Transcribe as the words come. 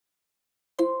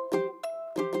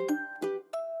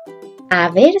A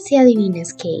ver si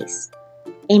adivinas qué es.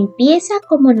 Empieza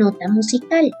como nota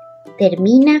musical,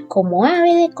 termina como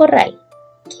ave de corral.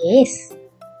 ¿Qué es?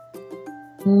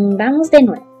 Vamos de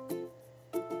nuevo.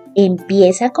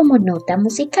 Empieza como nota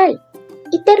musical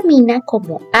y termina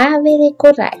como ave de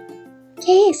corral.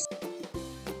 ¿Qué es?